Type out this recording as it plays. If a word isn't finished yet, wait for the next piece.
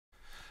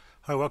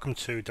Hi, welcome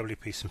to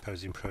WP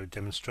Symposium Pro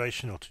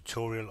demonstration or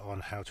tutorial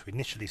on how to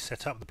initially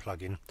set up the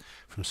plugin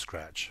from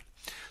scratch.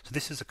 So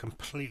this is a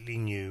completely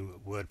new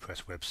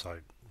WordPress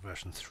website,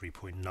 version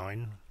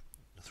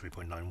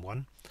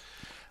 3.91,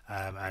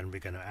 and we're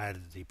going to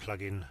add the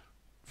plugin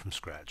from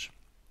scratch.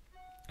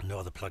 No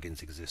other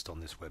plugins exist on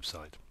this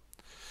website.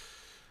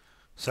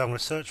 So I'm going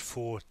to search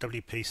for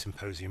WP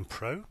Symposium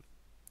Pro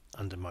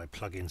under my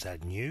plugins,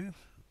 add new.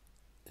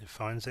 It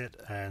finds it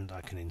and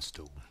I can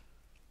install.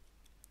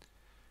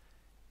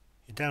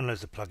 It downloads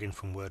the plugin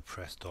from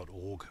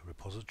wordpress.org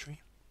repository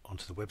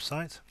onto the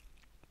website,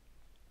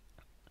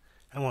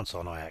 and once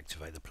on, I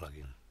activate the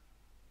plugin.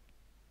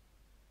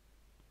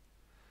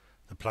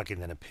 The plugin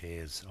then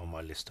appears on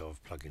my list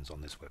of plugins on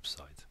this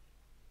website.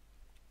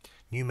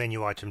 New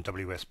menu item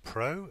WS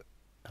Pro,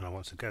 and I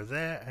want to go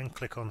there and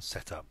click on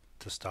Setup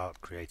to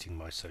start creating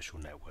my social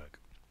network.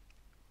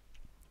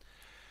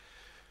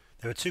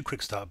 There are two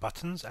quick start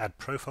buttons. Add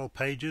profile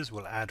pages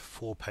will add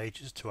 4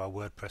 pages to our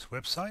WordPress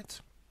website.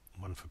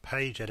 One for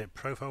page, edit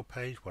profile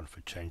page, one for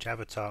change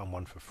avatar, and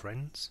one for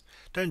friends.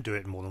 Don't do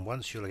it more than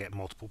once, you'll get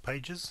multiple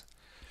pages.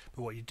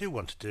 But what you do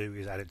want to do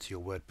is add it to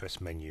your WordPress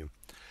menu.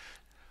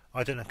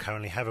 I don't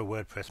currently have a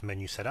WordPress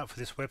menu set up for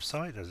this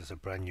website as it's a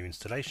brand new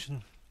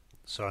installation,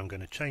 so I'm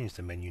going to change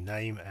the menu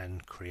name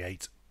and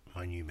create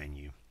my new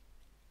menu.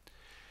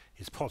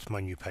 It's popped my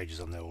new pages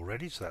on there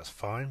already, so that's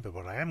fine, but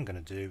what I am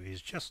going to do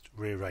is just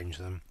rearrange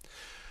them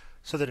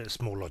so that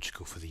it's more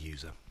logical for the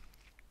user.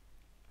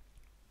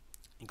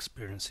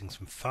 Experiencing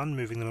some fun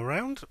moving them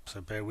around,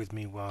 so bear with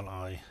me while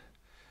I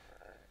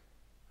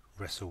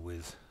wrestle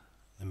with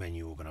the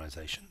menu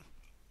organization.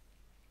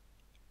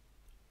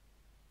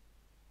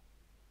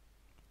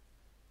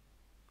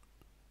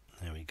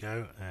 There we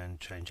go, and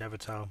change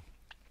avatar.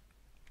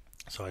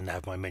 So I now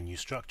have my menu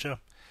structure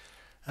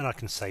and I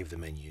can save the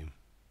menu.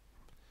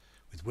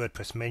 With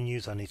WordPress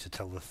menus, I need to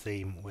tell the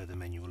theme where the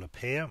menu will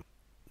appear,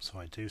 so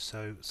I do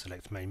so.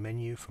 Select main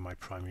menu for my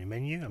primary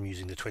menu. I'm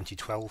using the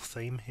 2012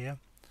 theme here.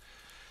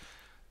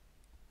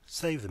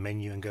 Save the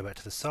menu and go back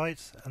to the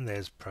site, and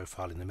there's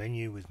profile in the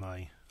menu with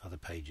my other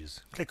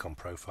pages. Click on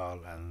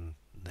profile and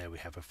there we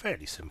have a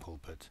fairly simple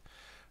but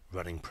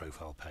running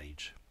profile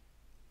page.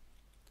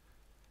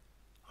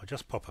 I'll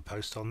just pop a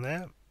post on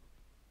there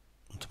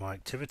onto my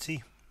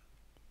activity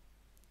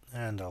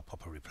and I'll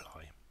pop a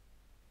reply.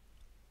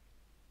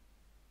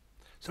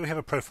 So we have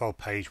a profile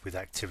page with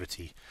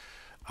activity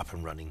up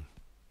and running.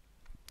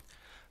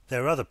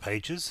 There are other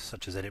pages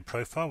such as edit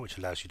profile, which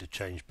allows you to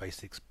change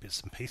basic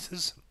bits and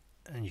pieces.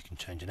 And you can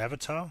change an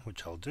avatar,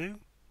 which I'll do.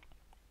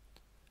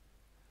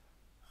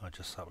 I'll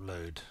just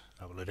upload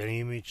any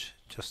image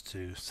just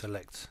to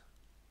select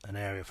an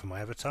area for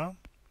my avatar.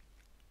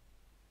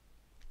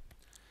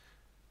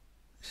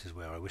 This is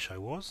where I wish I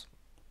was.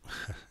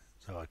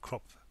 So I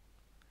crop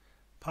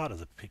part of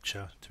the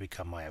picture to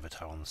become my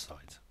avatar on the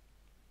site.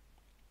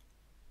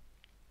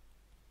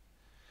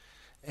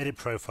 Edit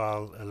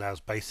profile allows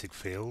basic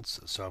fields,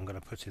 so I'm going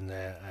to put in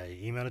there an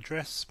email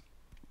address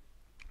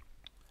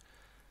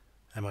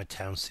and my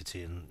town,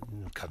 city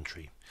and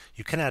country.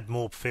 You can add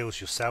more fields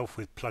yourself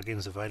with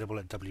plugins available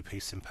at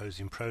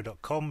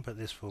wpsymposiumpro.com, but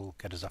this will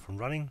get us up and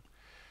running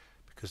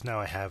because now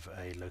I have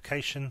a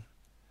location.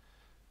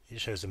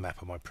 It shows a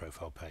map on my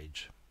profile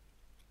page.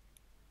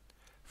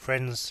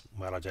 Friends,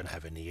 well, I don't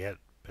have any yet,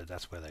 but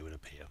that's where they would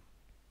appear.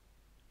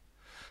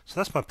 So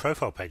that's my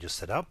profile pages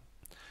set up.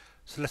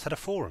 So let's add a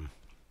forum.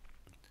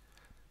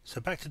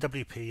 So back to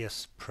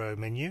WPS Pro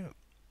menu.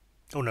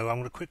 Oh no, I'm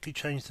going to quickly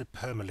change the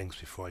permalinks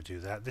before I do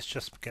that. This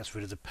just gets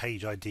rid of the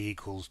page ID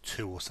equals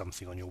 2 or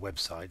something on your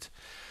website.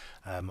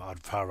 I'd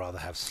far rather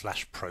have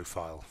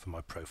 /profile for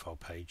my profile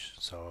page,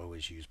 so I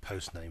always use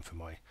post name for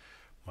my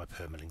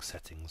permalink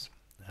settings,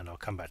 and I'll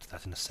come back to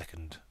that in a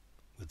second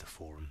with the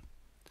forum.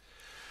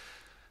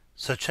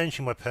 So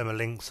changing my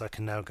permalinks, I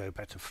can now go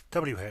back to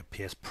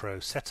WPS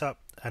Pro setup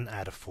and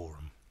add a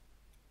forum.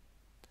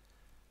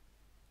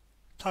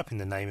 Type in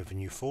the name of a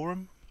new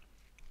forum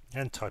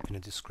and type in a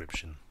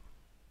description.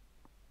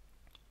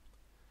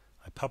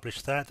 I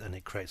publish that and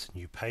it creates a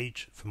new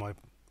page for my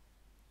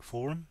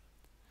forum,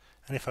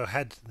 and if I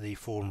had the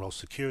forum role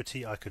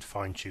security I could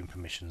fine-tune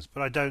permissions,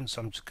 but I don't,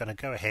 so I'm just going to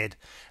go ahead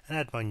and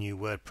add my new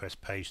WordPress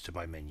page to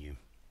my menu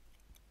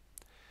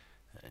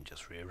and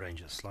just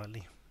rearrange it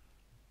slightly.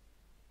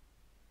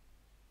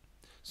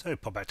 So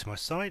pop back to my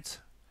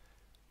site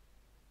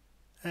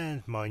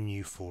and my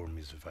new forum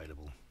is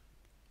available.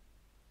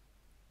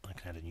 I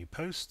can add a new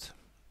post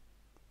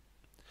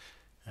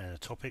and a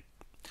topic.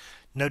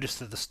 Notice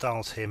that the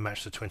styles here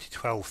match the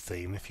 2012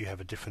 theme. If you have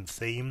a different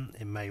theme,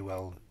 it may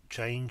well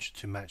change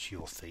to match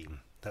your theme.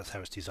 That's how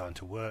it's designed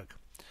to work.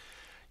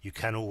 You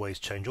can always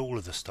change all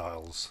of the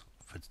styles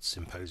for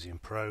Symposium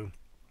Pro,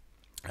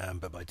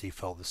 but by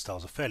default the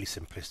styles are fairly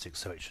simplistic,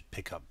 so it should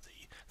pick up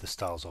the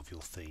styles of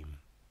your theme.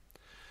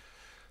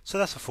 So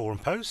that's a forum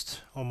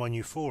post on my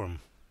new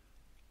forum.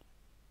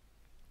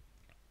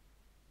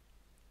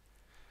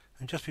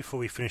 And just before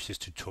we finish this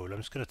tutorial,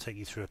 I'm just going to take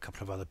you through a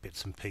couple of other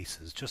bits and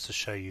pieces just to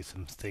show you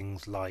some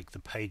things like the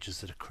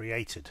pages that are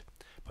created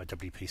by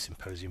WP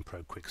Symposium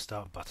Pro Quick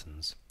Start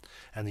buttons,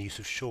 and the use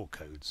of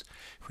shortcodes.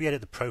 If we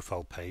edit the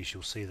profile page,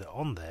 you'll see that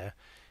on there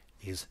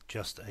is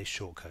just a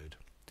shortcode.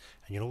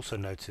 And you'll also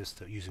notice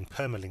that using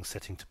permalink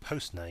setting to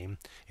post name,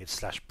 it's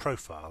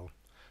 /profile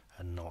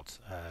and not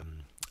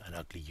an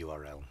ugly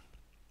URL.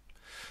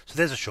 So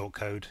there's a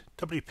shortcode.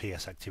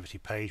 WPS activity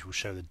page will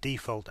show the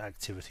default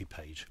activity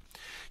page.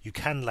 You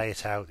can lay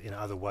it out in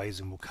other ways,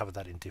 and we'll cover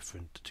that in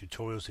different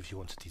tutorials if you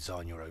want to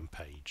design your own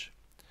page.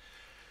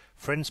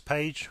 Friends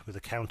page with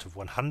a count of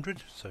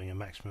 100, showing a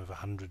maximum of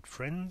 100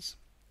 friends.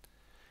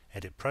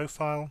 Edit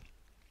profile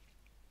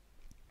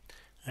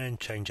and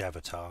change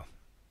avatar.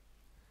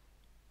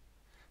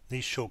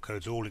 These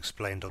shortcodes are all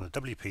explained on the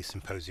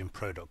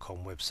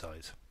wpsymposiumpro.com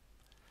website.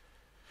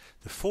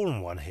 The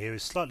forum one here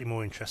is slightly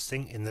more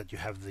interesting in that you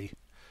have the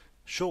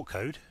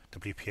shortcode,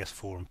 WPS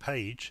forum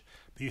page,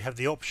 but you have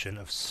the option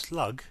of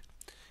slug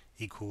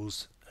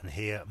equals, and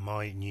here,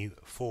 my new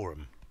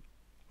forum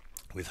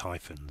with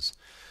hyphens.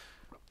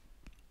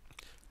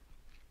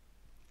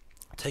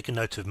 Take a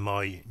note of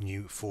my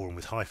new forum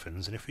with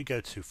hyphens, and if we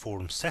go to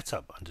forum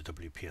setup under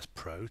WPS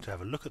Pro to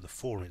have a look at the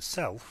forum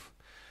itself,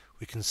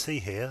 we can see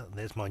here,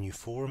 there's my new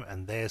forum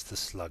and there's the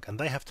slug, and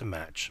they have to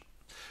match.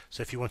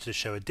 So if you wanted to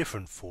show a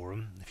different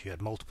forum, if you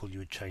had multiple, you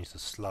would change the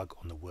slug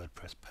on the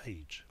WordPress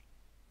page.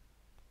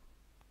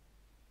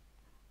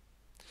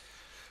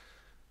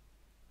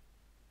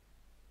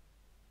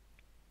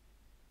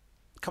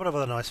 A couple of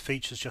other nice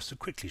features just to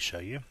quickly show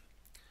you.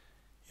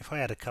 If I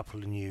add a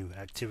couple of new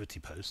activity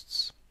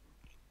posts,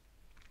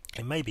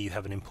 it may be you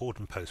have an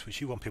important post which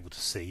you want people to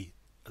see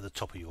at the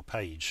top of your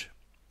page.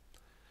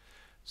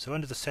 So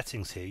under the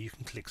settings here, you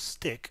can click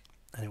stick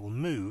and it will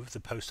move the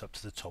post up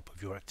to the top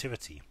of your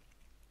activity.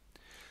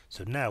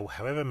 So now,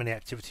 however many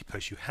activity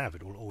posts you have,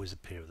 it will always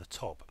appear at the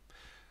top,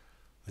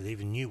 with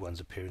even new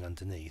ones appearing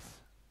underneath.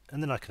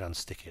 And then I can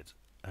unstick it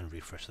and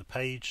refresh the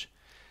page,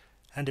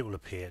 and it will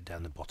appear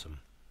down the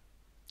bottom,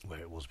 where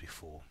it was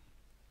before.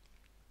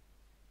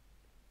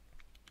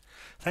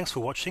 Thanks for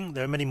watching.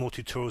 There are many more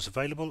tutorials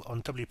available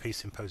on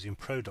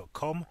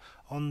wpsymposiumpro.com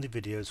on the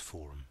videos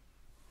forum.